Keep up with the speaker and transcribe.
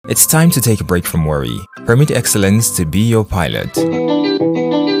It's time to take a break from worry. Permit excellence to be your pilot.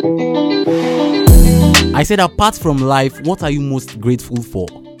 I said, apart from life, what are you most grateful for?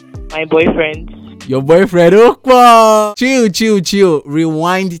 My boyfriend. Your boyfriend, Okpa! Chill.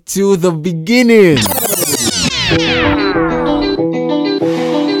 Rewind to the beginning.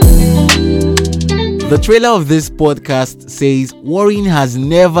 The trailer of this podcast says, worrying has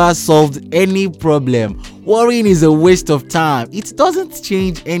never solved any problem. Worrying is a waste of time. It doesn't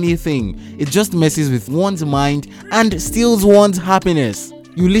change anything. It just messes with one's mind and steals one's happiness.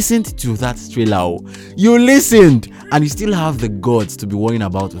 You listened to that trailer. You listened, and you still have the guts to be worrying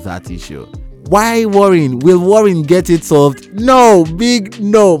about that issue. Why worrying? Will worrying get it solved? No, big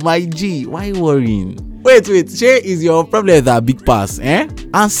no, my G. Why worrying? Wait, share is your problem that big pass, eh?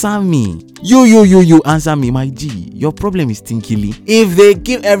 Answer me. You answer me, my G. Your problem is stinkily. If they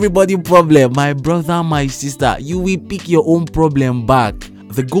give everybody problem, my brother, my sister, you will pick your own problem back.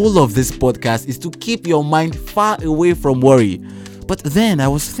 The goal of this podcast is to keep your mind far away from worry. But then I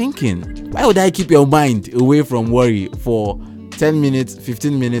was thinking, why would I keep your mind away from worry for 10 minutes,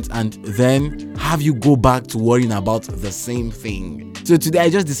 15 minutes, and then have you go back to worrying about the same thing? So today I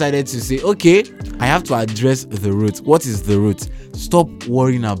just decided to say, okay, I have to address the root. What is the root? Stop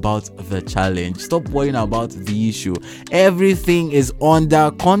worrying about the challenge. Stop worrying about the issue. Everything is under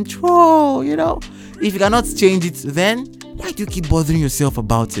control, If you cannot change it, then why do you keep bothering yourself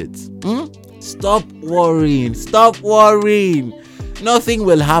about it? Stop worrying. Nothing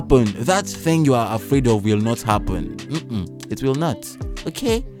will happen. That thing you are afraid of will not happen. It will not.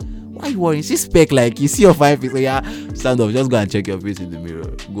 Okay? Why are you worrying? See spec like you see your fine face. Yeah, stand up. Just go and check your face in the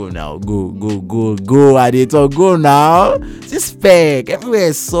mirror. Go now. Go. At it or go now. See spec. Everywhere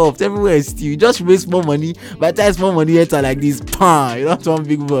is soft. Everywhere is still. You just raise more money. By the time small money enter like this, you don't want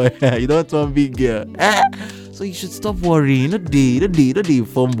big boy. You don't want big girl. So you should stop worrying. Not day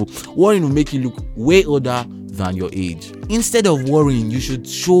fumble. Worrying will make you look way older than your age. Instead of worrying, you should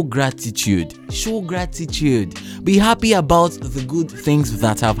show gratitude. Be happy about the good things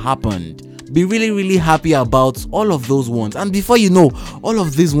that have happened. Be really happy about all of those ones. And before you know, all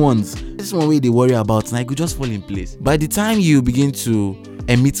of these ones, this one way they worry about, and I could just fall in place. By the time you begin to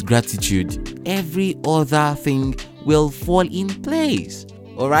emit gratitude, every other thing will fall in place.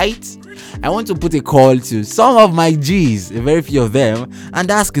 Alright? I want to put a call to some of my G's, a very few of them, and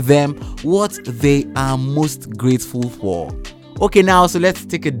ask them what they are most grateful for. Okay, now, so let's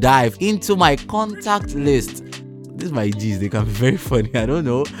take a dive into my contact list. These my G's, they can be very funny, I don't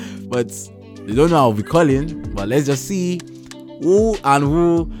know, but they don't know I'll be calling, but let's just see who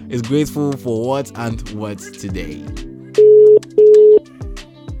is grateful for what and what today.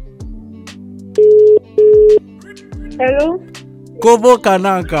 Hello? Kobo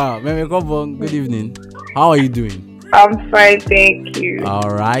Kananka, Meme Kobo, good evening. How are you doing? I'm fine, thank you. All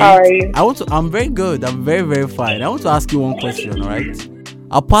right. How are you? I'm very good. I'm very fine. I want to ask you one question, all right?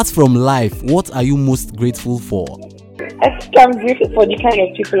 Apart from life, what are you most grateful for? I think I'm grateful for the kind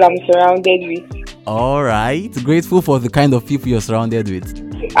of people I'm surrounded with. All right. Grateful for the kind of people you're surrounded with.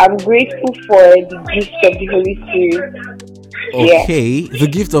 I'm grateful for the gift of the Holy Spirit. Okay. Yeah. The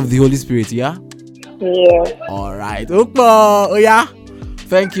gift of the Holy Spirit, yeah? Yeah. All right. Okpa. Oh, yeah.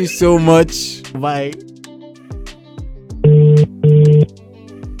 Thank you so much. Bye.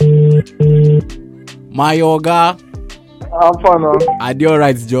 My yoga. I'm fine. Adi, all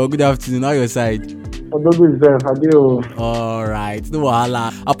right, Joe. Good afternoon. How your side? All right. No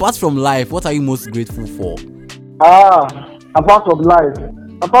wahala. Apart from life, what are you most grateful for? Apart from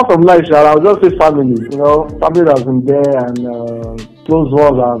life, I'll just say family. Family has been there and close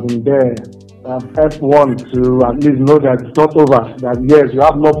ones have been there. I've helped one to at least know that it's not over. That yes, you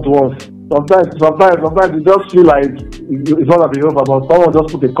have loved ones. Sometimes you just feel like it's not over, but someone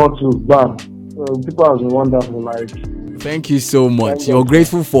just put a cut to bam. People have been wonderful. Thank you so much. You're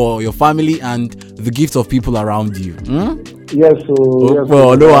grateful for your family and the gift of people around you. Yes,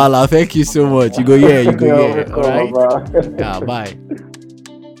 no Allah. Thank you so much. You go here. All right. Yeah, bye.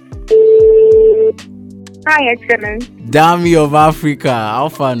 Hi, Excellence. Dami of Africa. How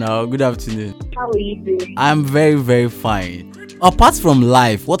far now? Good afternoon. How are you doing? I'm very fine. Apart from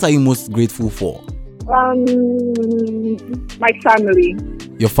life, what are you most grateful for? My family.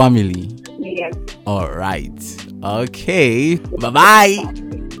 Your family? Yes. All right. Okay. Bye-bye.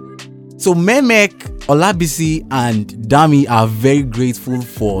 So Memek, Olabisi, and Dami are very grateful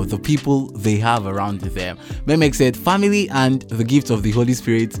for the people they have around them. Memek said family and the gift of the Holy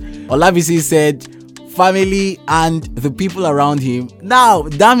Spirit. Olabisi said family and the people around him. Now,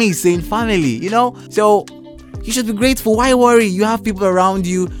 Dami is saying family, So you should be grateful. Why worry? You have people around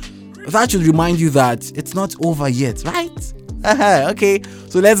you. That should remind you that it's not over yet, right? Okay,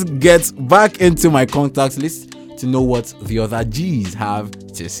 so let's get back into my contact list to know what the other G's have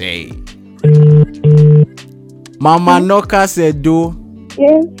to say. Mama Noka said, "Do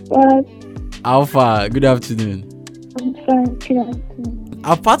Yes, but Alpha, good afternoon. I'm fine. Good afternoon.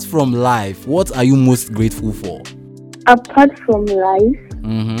 Apart from life, what are you most grateful for?" Apart from life,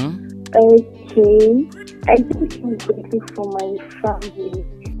 Mm-hmm. okay, I think I'm grateful for my family.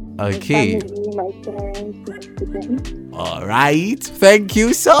 Okay. My family, my parents, my students. All right. Thank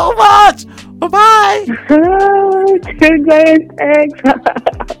you so much. Bye-bye.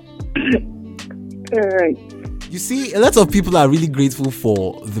 Alright. You see, a lot of people are really grateful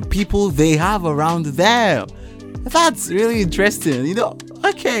for the people they have around them. That's really interesting, you know.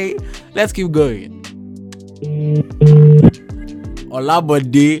 Okay, let's keep going.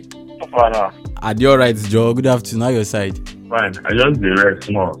 Olabode, are you alright, Joe? Good afternoon. How your side? Fine. I just be rest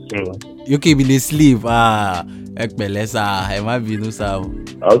small. So You keep in the sleep. Ekpelesa, Ema sir.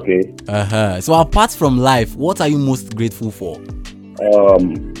 okay. So apart from life, what are you most grateful for?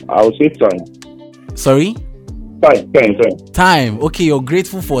 I would say time. Sorry? Time. Time. Okay, you're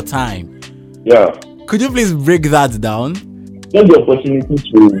grateful for time. Yeah. Could you please break that down? Just the opportunity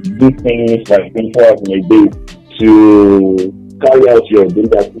to do things like 24 hours in a day, to carry out your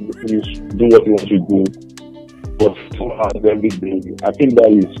daily activities, do what you want to do, but 2 hours every day. I think that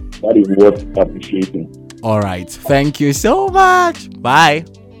is worth appreciating. All right. Thank you so much. Bye.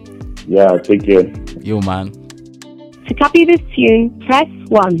 Yeah, take care. You man. To copy this tune, press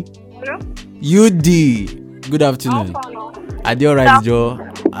 1. UD. Good afternoon. Are you alright, Joe?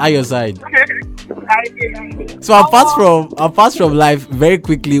 How your side? So apart from life, very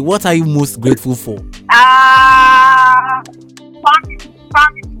quickly, what are you most grateful for?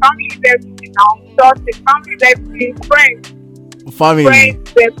 Family is everything now. Just the family is everything. Friends, Family.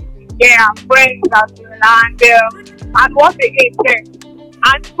 yeah, friends as well. And what again,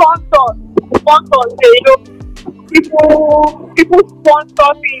 and sponsors, you know, people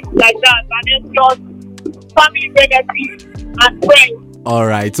sponsor things like that, and it's just family benefits and friends. All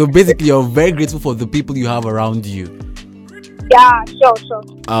right. So basically, you're very grateful for the people you have around you. Yeah, sure.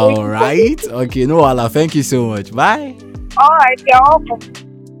 All right. Okay. No, Allah. Thank you so much. Bye. All right, you're welcome.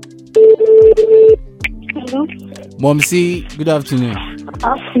 Hello. Momsi, good afternoon.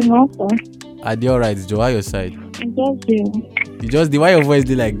 Afternoon, sir. Are you alright, Joe? How your side? Just you. You just why your voice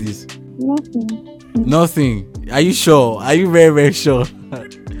did like this? Nothing. Nothing. Are you sure? Are you very, very sure?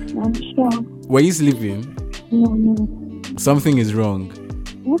 I'm sure. Were you sleeping? No. Something is wrong.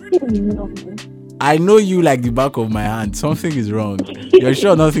 Nothing is wrong. I know you like the back of my hand. Something is wrong. You're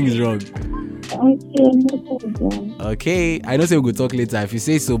sure nothing is wrong? I say nothing is wrong. Okay. I know say we'll talk later if you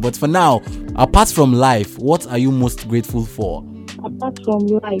say so. But for now, apart from life, what are you most grateful for? Apart from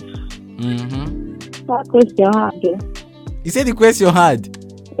life, Mm-hmm. that question hard. You said the question hard.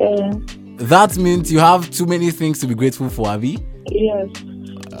 Yeah. That means you have too many things to be grateful for, Abby. Yes.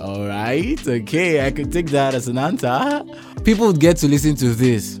 All right. Okay. I can take that as an answer. People would get to listen to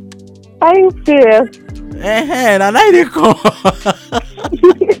this. Are you serious? And I they come.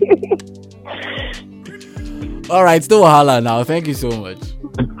 All right. Still wahala now. Thank you so much.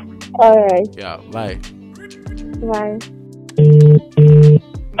 Alright. Yeah. Bye. Bye.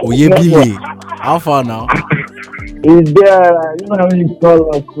 Oyebile. How far now? Is there, you know, when you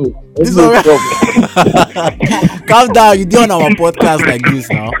call us too. This one. Calm down. You do on our podcast like this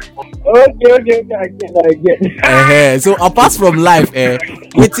now. Okay, I get. So apart from life,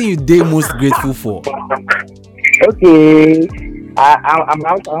 what you dey most grateful for? Okay, I'm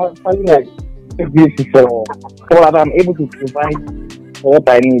feeling like grateful for that I'm able to provide what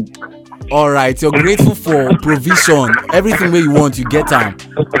I need. All right. You're grateful for provision. Everything where you want, you get them.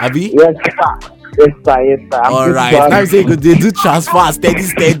 Abi? Yes, sir. All right. Now you say they do transfer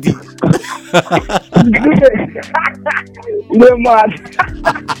steady. No man.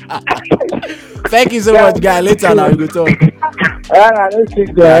 Thank you so much, guy. Later now we go talk.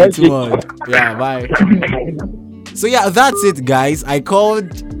 Too much. Yeah, bye. So yeah, that's it, guys. I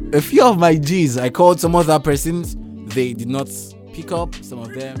called a few of my G's. I called some other persons. They did not pick up. Some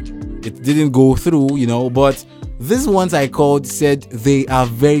of them, it didn't go through, you know. But these ones I called said they are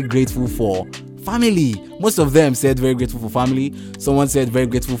very grateful for family. Most of them said very grateful for family. Someone said very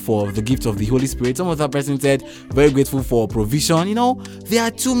grateful for the gift of the Holy Spirit. Some other person said very grateful for provision. You know, there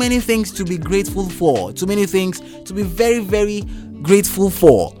are too many things to be grateful for. Too many things to be very, very grateful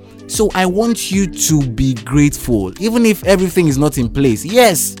for. So I want you to be grateful, even if everything is not in place.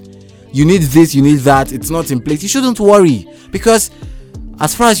 Yes, you need this, you need that. It's not in place. You shouldn't worry, because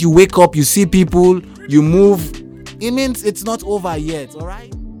as far as you wake up, you see people, you move. It means it's not over yet. All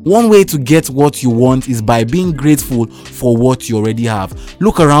right. One way to get what you want is by being grateful for what you already have.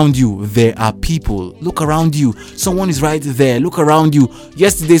 Look around you, there are people. Look around you, someone is right there. Look around you.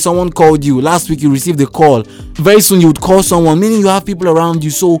 Yesterday someone called you, last week you received a call. Very soon you would call someone, meaning you have people around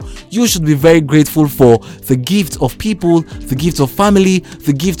you. So you should be very grateful for the gift of people, the gift of family,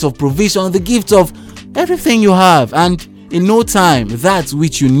 the gift of provision, the gift of everything you have. And in no time, that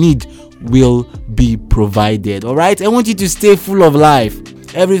which you need will be provided. All right, I want you to stay full of life.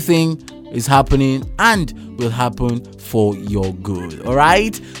 Everything is happening and will happen for your good. All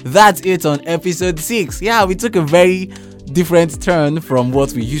right, that's it on episode 6. Yeah, we took a very different turn from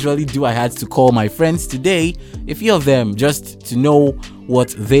what we usually do. I had to call my friends today, a few of them, just to know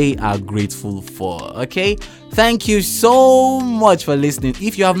what they are grateful for. Okay, thank you so much for listening.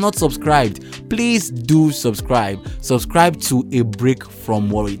 If you have not subscribed, please do subscribe to A Break From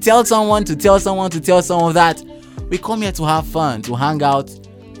Worry. Tell someone to tell someone to tell someone that we come here to have fun, to hang out.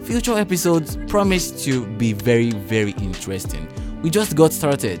 Future episodes promise to be very, very interesting. We just got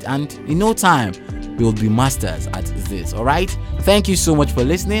started, and in no time we'll be masters at this. All right, thank you so much for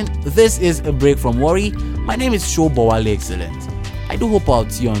listening. This is A Break From Worry. My name is Shobowale Excellent. I do hope I'll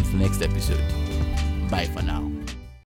see you on the next episode. Bye for now.